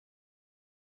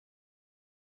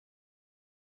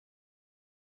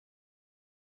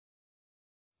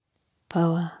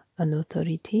Power and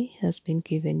authority has been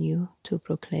given you to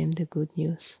proclaim the good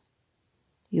news.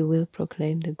 You will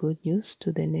proclaim the good news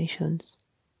to the nations,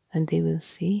 and they will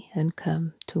see and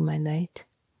come to my light.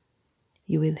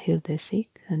 You will heal the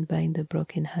sick and bind the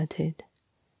brokenhearted.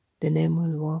 The lame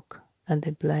will walk, and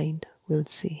the blind will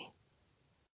see.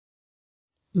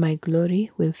 My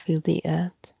glory will fill the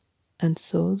earth, and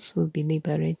souls will be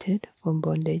liberated from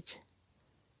bondage.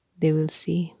 They will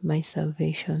see my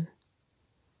salvation.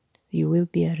 You will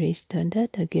be a raised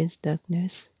standard against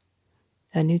darkness,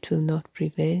 and it will not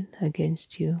prevail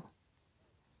against you.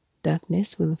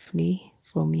 Darkness will flee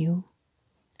from you,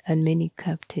 and many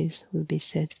captives will be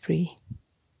set free.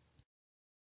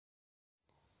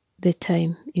 The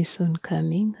time is soon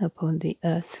coming upon the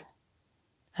earth,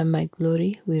 and my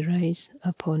glory will rise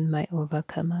upon my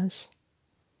overcomers.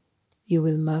 You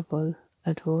will marvel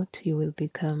at what you will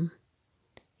become,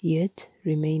 yet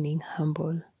remaining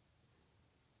humble.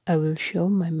 I will show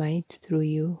my might through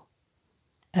you,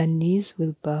 and knees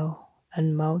will bow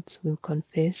and mouths will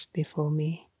confess before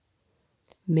me.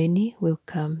 Many will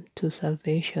come to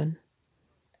salvation.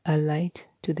 A light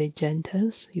to the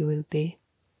Gentiles you will be.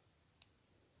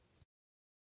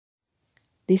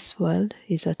 This world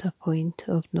is at a point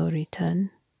of no return,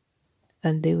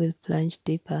 and they will plunge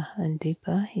deeper and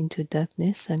deeper into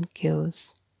darkness and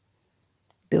chaos.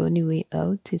 The only way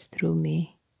out is through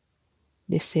me,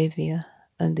 the Savior,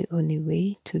 and the only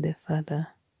way to the Father.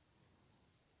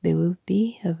 There will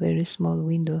be a very small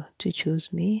window to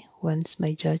choose me once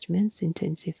my judgments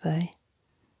intensify.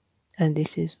 And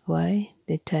this is why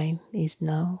the time is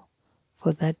now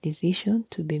for that decision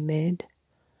to be made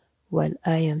while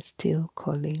I am still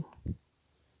calling.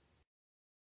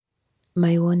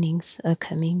 My warnings are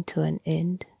coming to an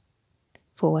end,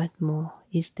 for what more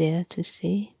is there to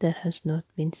say that has not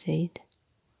been said?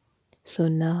 So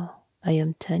now I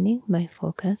am turning my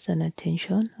focus and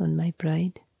attention on my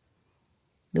bride,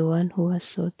 the one who has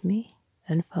sought me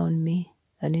and found me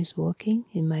and is walking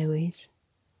in my ways.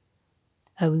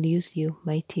 I will use you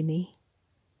mightily,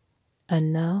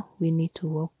 and now we need to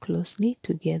walk closely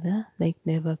together like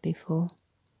never before.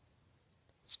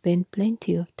 Spend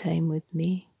plenty of time with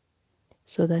me,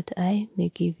 so that I may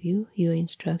give you your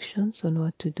instructions on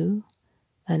what to do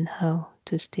and how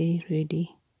to stay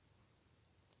ready.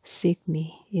 Seek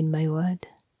me in my word,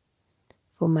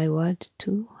 for my word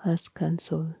too has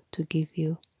counsel to give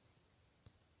you.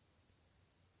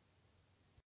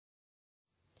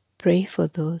 Pray for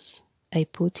those I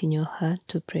put in your heart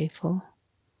to pray for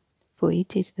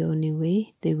it is the only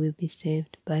way they will be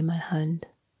saved by my hand.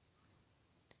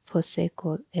 Forsake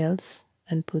all else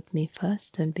and put me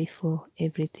first and before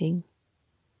everything.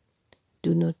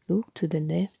 Do not look to the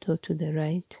left or to the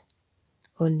right,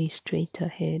 only straight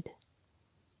ahead.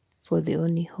 For the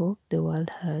only hope the world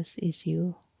has is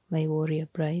you, my warrior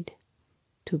bride,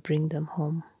 to bring them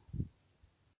home.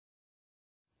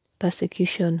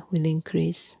 Persecution will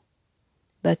increase,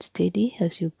 but steady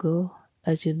as you go,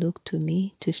 as you look to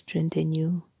me to strengthen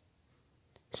you.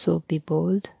 So be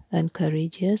bold and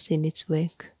courageous in its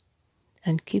work,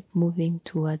 and keep moving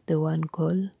toward the one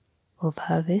goal of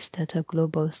harvest at a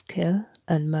global scale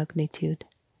and magnitude.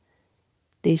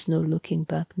 There is no looking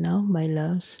back now, my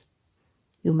loves.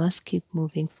 You must keep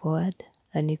moving forward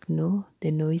and ignore the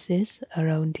noises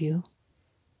around you.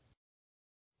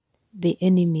 The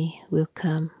enemy will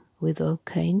come with all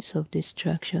kinds of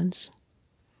distractions,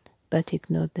 but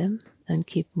ignore them and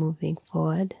keep moving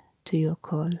forward to your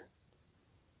call.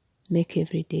 Make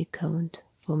every day count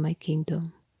for my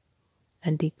kingdom,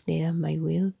 and declare my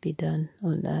will be done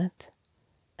on earth,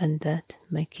 and that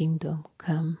my kingdom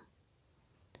come,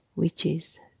 which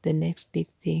is the next big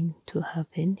thing to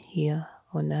happen here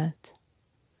on earth.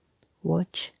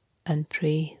 Watch and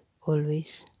pray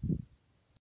always.